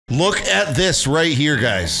Look at this right here,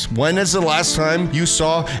 guys. When is the last time you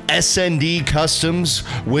saw SND customs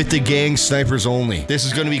with the gang snipers only? This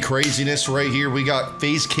is gonna be craziness right here. We got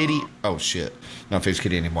FaZe Kitty. Oh shit, not FaZe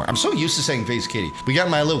Kitty anymore. I'm so used to saying FaZe Kitty. We got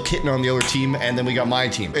my little kitten on the other team, and then we got my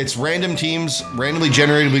team. It's random teams, randomly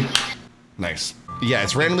generated. Nice. Yeah,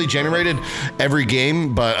 it's randomly generated every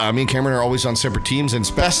game, but me and Cameron are always on separate teams, and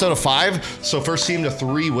it's best out of 5, so first team to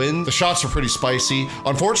 3 win. The shots are pretty spicy.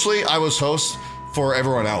 Unfortunately, I was host for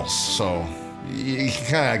everyone else, so you can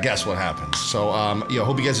kind of guess what happens. So, yeah,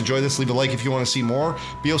 hope you guys enjoy this. Leave a like if you want to see more.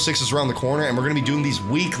 BO6 is around the corner, and we're going to be doing these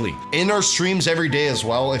weekly. In our streams every day as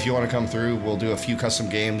well. If you want to come through, we'll do a few custom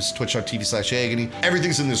games, twitch.tv/agony.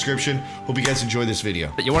 Everything's in the description. Hope you guys enjoy this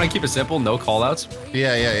video. You want to keep it simple, no callouts?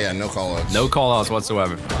 Yeah, no callouts. No callouts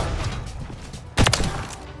whatsoever.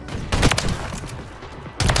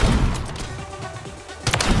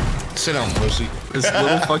 Sit down, pussy. This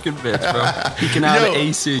little fucking bitch, bro. He can have an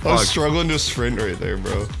AC. I was struggling to sprint right there,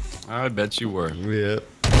 bro. I bet you were. Yeah.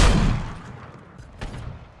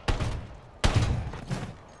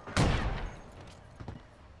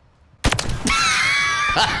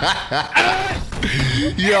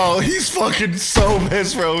 Yo, he's fucking so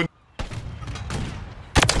pissed, bro.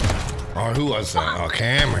 Oh, who was that? Oh,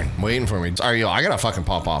 Cameron. Waiting for me. All right, yo, I gotta fucking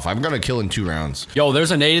pop off. I'm gonna kill in 2 rounds. Yo,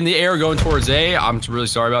 there's a nade in the air going towards A. I'm really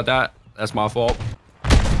sorry about that. That's my fault.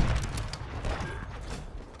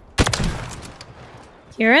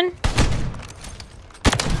 Kieran?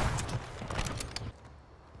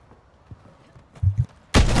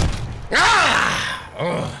 Ah!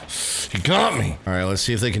 Oh, he got me. All right, let's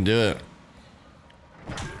see if they can do it.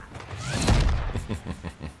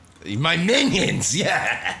 My minions,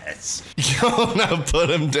 yes. Yo, now put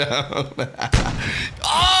him down.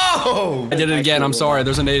 Oh! I did it again. I'm sorry.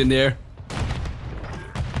 There's a nade in the air.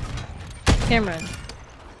 Cameron.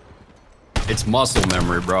 It's muscle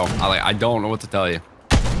memory, bro. I don't know what to tell you.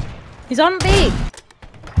 He's on B.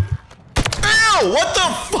 Ow! What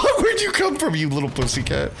the fuck? Where'd you come from, you little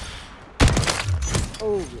pussycat?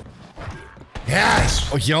 Oh. Yes!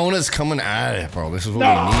 Oh, Yona's coming at it, bro. This is what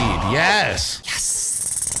we need. Yes! Yes!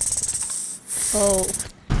 Oh.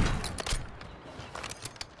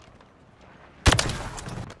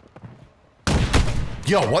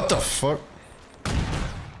 Yo, what the fuck?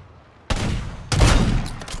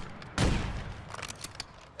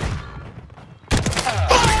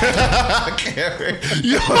 Karen,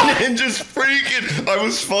 yo, Ninja's freaking. I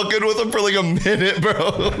was fucking with him for like a minute,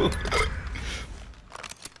 bro.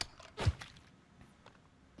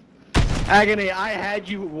 Agony, I had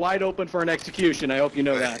you wide open for an execution. I hope you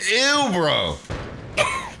know that. Ew, bro.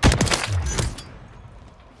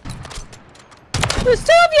 There's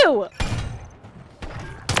 2 of you!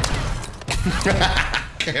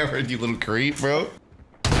 Cameron, you little creep, bro.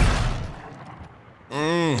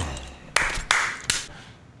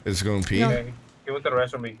 It's going pee. No. Give it the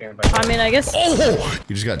rest of me, Cameron. I mean, I guess. Oh!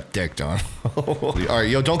 You just got decked on. All right,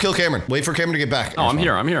 yo, don't kill Cameron. Wait for Cameron to get back. Oh, I'm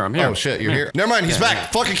here. Oh, shit, you're here. Never mind, he's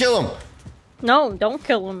back. Fucking kill him. No, don't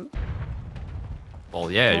kill him.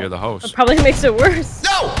 Well, yeah, you're the It host. probably makes it worse.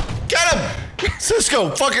 No! Get him!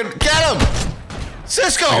 Cisco, fucking get him!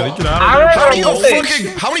 Cisco! Get out of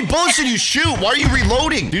How many bullets did you shoot? Why are you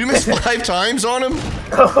reloading? Did you miss 5 times on him?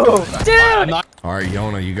 Dude! Alright,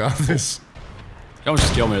 Yona, you got this. Don't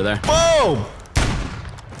just kill me there. Boom!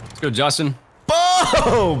 Let's go, Justin.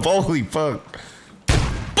 Boom! Holy fuck.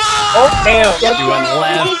 Oh, damn. She went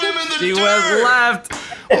left. She went left.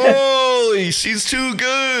 Holy, she's too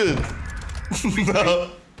good.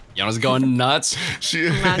 No. Yona's going nuts.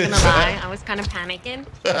 I'm not gonna lie, I was kind of panicking.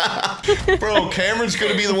 Bro, Cameron's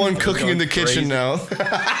gonna be the one cooking in the kitchen now.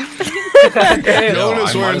 Damn.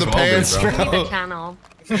 Yona's I might wearing as the well be, pants bro. The now. channel.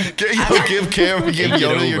 Give Cameron, give Take it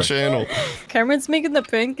Yona your over. channel. Cameron's making the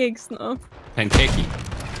pancakes now. Pancakey.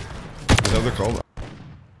 Is that what they're called?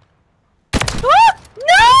 Ah!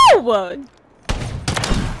 No!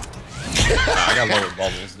 I got lower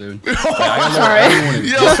bubbles, dude. Sorry.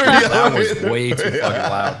 That was way too fucking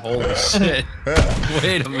loud. Holy shit.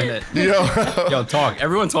 Wait a minute. Yo, talk.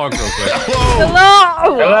 Everyone talk real quick.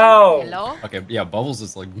 Hello! Hello. Hello? Okay, yeah, Bubbles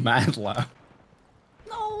is like mad loud.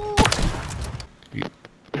 No!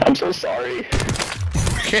 I'm so sorry.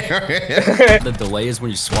 The delay is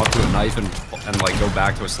when you swap to a knife and like go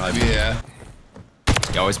back to a sniper. Yeah.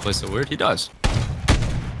 He always plays so weird. He does.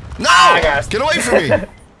 No! Get away from me!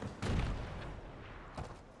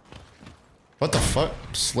 What the fuck?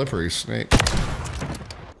 Slippery snake.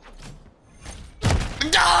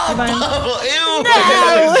 Fine. Ew! No!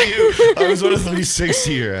 I was on a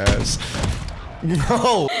 360 your ass.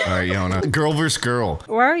 No! Alright, Yona. Girl versus girl.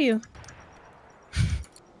 Where are you?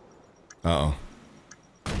 Uh-oh.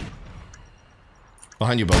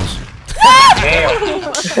 Behind you, Bones.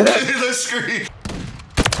 Damn. The screen.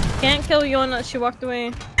 Can't kill Yona. She walked away.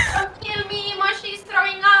 Don't kill me while she's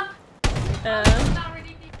throwing up.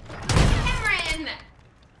 Cameron!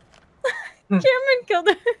 Cameron killed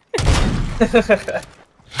her.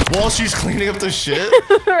 While she's cleaning up the shit.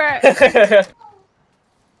 Right.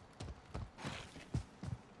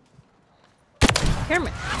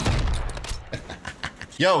 Cameron.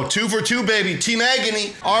 Yo, 2 for 2, baby. Team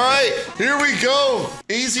Agony. All right, here we go.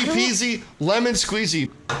 Easy peasy, lemon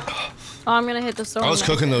squeezy. Oh, I'm gonna hit the sword. I was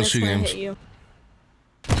cooking those It's 2 gonna games. hit you.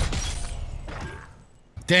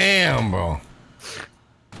 Damn, bro.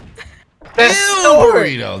 That's Ew, so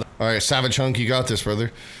burrito. All right, Savage Hunk, you got this,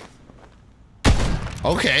 brother.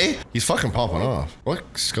 Okay, he's fucking popping off. What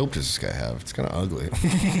scope does this guy have? It's kind of ugly.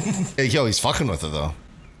 Hey, yo, he's fucking with it though.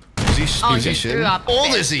 Is he, Oh, is he he shitting? threw up. How old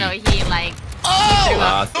a bit, is he? So he like.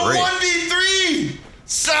 Oh, the 3. 1v3!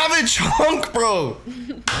 Savage Hunk, bro!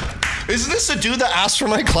 Isn't this the dude that asked for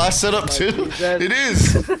my class setup too? It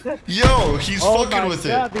is! Yo, he's fucking with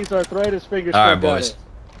it. These arthritis fingers. All right, still got boys.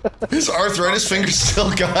 it. His arthritis fingers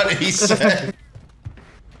still got it, he said.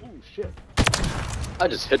 Oh shit. I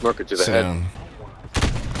just hit Marker to the Sit head. down.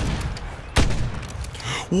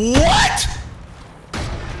 What?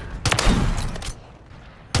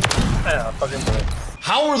 Yeah, fucking boy.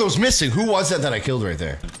 How were those missing? Who was that I killed right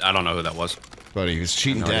there? I don't know who that was. Buddy, he was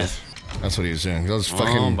cheating No idea. death. That's what he was doing. That was Oh,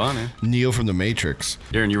 fucking bunny. Neo from the Matrix.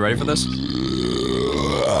 Darren, you ready for this? You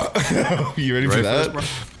ready for Ready for that? this,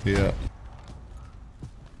 Yeah.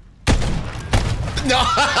 No,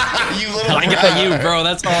 you little I got you, bro.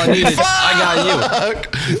 That's all I needed. I got you.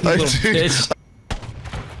 Fuck! I Little took- bitch.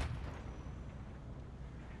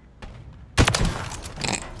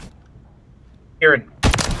 Kieran.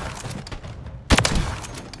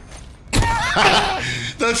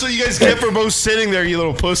 That's what you guys get for both sitting there, you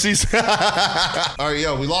little pussies. Alright,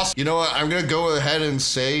 yo, we lost. You know what? I'm gonna go ahead and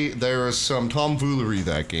say there was some tomfoolery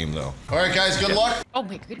that game, though. Alright, guys, good luck. Oh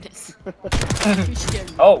my goodness.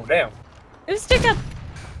 Oh, damn. Let's take a.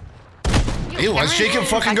 Ew, why's Jacob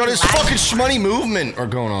fucking got his fucking shmoney movement are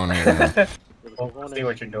going on here? Man? We'll see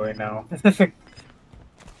what you're doing now. 10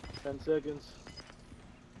 seconds.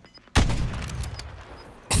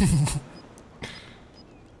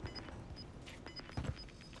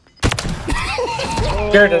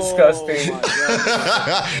 You're disgusting.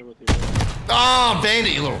 Oh,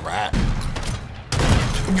 Bandit, you little rat.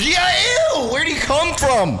 Yeah, ew! Where'd he come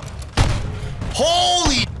from?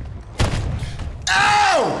 Holy.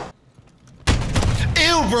 Ow!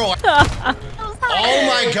 Ew, bro. Oh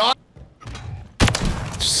my god.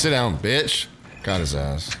 Sit down, bitch. Got his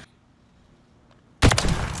ass.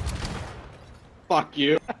 Fuck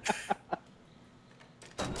you.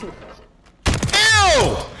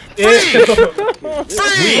 Ew!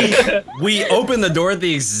 Freak! We opened the door at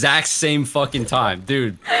the exact same fucking time,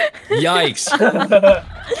 dude. Yikes!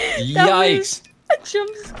 Yikes! A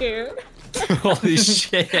jump scare. Holy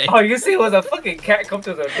shit! Oh, you see, it was a fucking cat come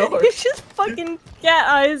to the door. It's just fucking cat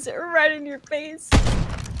eyes right in your face.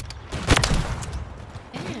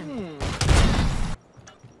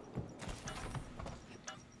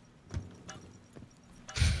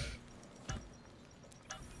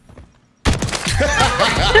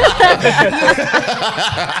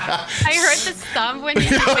 I heard the stump when you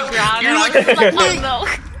hit the ground, and I was just like, oh no.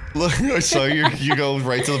 Look, I saw you go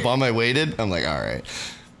right to the bomb. I waited. I'm like, all right.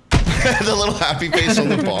 The little happy face on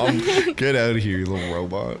the bomb. Get out of here, you little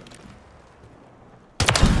robot.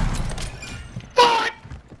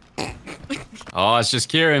 Oh, it's just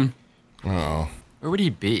Kieran. Uh-oh. Where would he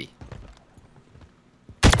be?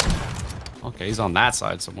 Okay, he's on that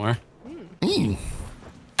side somewhere. Mm.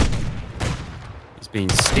 He's being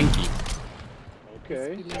stinky.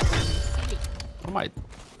 Okay. What am I?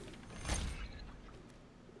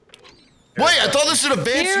 Wait, I thought this was an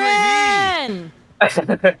advanced UAV. Kieran!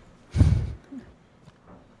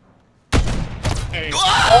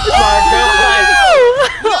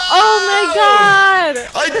 Oh my god! Yo,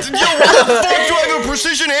 why the fuck do I have a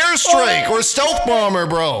precision airstrike or a stealth bomber,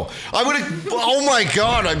 bro? I would have. Oh my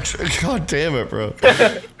god! God damn it, bro.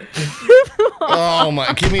 Oh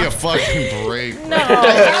my! Give me a fucking break. No. I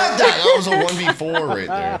had that. That was a 1v4 right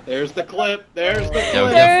there. There's the clip. There's the Yeah,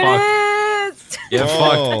 clip. get There fucked. it is! Get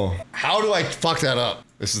fucked. Oh, how do I fuck that up?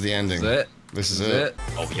 This is the ending. This is it. This is This is it. it.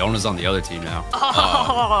 Oh, Yona's on the other team now.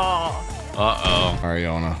 Oh. Uh-oh. All right,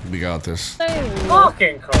 Yona, we got this.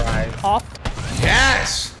 Fucking Christ. Off.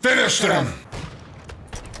 Yes, finished him.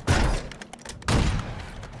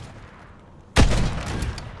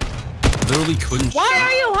 Literally couldn't Why shoot.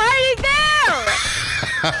 are you hiding there?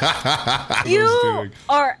 You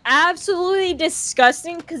are absolutely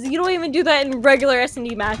disgusting because you don't even do that in regular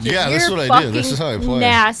S&D matches. Yeah, You're this is what I do. This is how I play.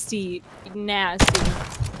 Nasty. Nasty.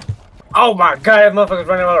 Oh my god, that motherfucker's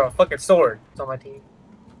running around with a fucking sword. It's on my team.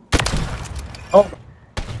 Oh.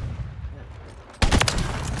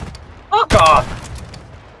 Fuck off!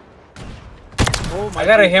 Oh my I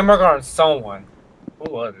got a hamburger on someone.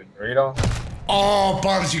 Who was it? Rito? Oh,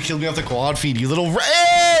 Bombs, you killed me off the quad feed, you little. Ew!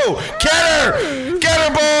 Get her! Get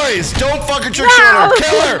her, boys! Don't fucking trick shot her!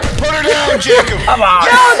 Kill her! Put her down, Jacob! Come on!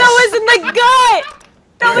 No, that was in the gut!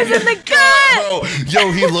 That was in the gut! Bro,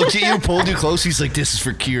 yo, he looked at you, pulled you close. He's like, "This is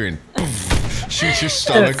for Kieran." Shoot your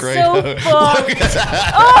stomach right So now. fucked. Look at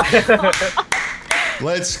that.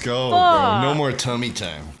 Let's go, bro. Fuck. No more tummy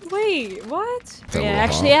time. Wait, what? Double Yeah, hop.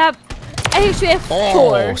 I actually have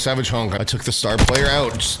Oh, 4. Savage Hunk. I took the star player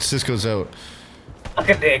out. Cisco's out. Fuck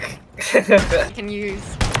a dick. I can use.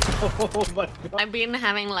 Oh my god. I've been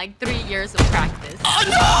having like 3 years of practice. Oh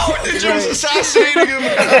no! Ninja was assassinating him.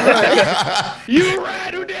 You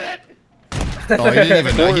rat! Who did it? Oh, he didn't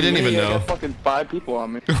even know. He didn't Me, even I know. got fucking 5 people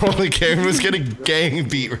on me. Holy Karen was getting gang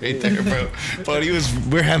beat right there, bro. But he was.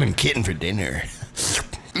 We're having kitten for dinner.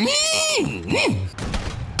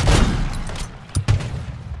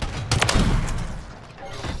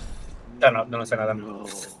 Shut up, don't say nothing.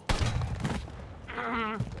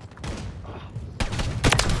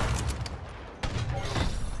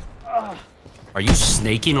 Are you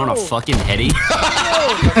snaking on a fucking heady?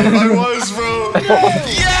 I was, bro.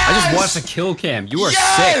 Yes! I just watched the kill cam. You are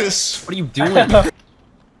Yes! sick. What are you doing?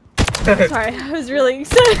 Sorry, I was really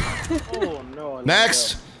excited. Oh no. I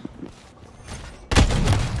Next.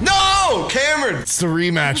 No, Cameron. It's the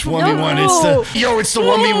rematch 1v1. No. It's the it's the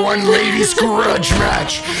 1v1 ladies grudge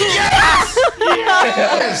match. Yes!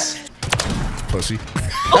 Yes! Pussy.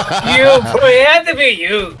 It had to be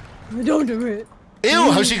you. Don't do it.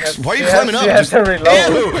 Ew, how's she? Why are you She climbing up? has to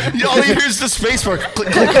reload. Ew! All you hear is the spacebar.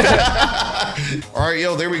 Click, click. All right,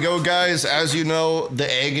 yo, there we go, guys. As you know, the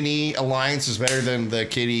Agony Alliance is better than the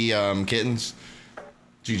kitty kittens.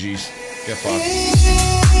 GG's. Get fucked.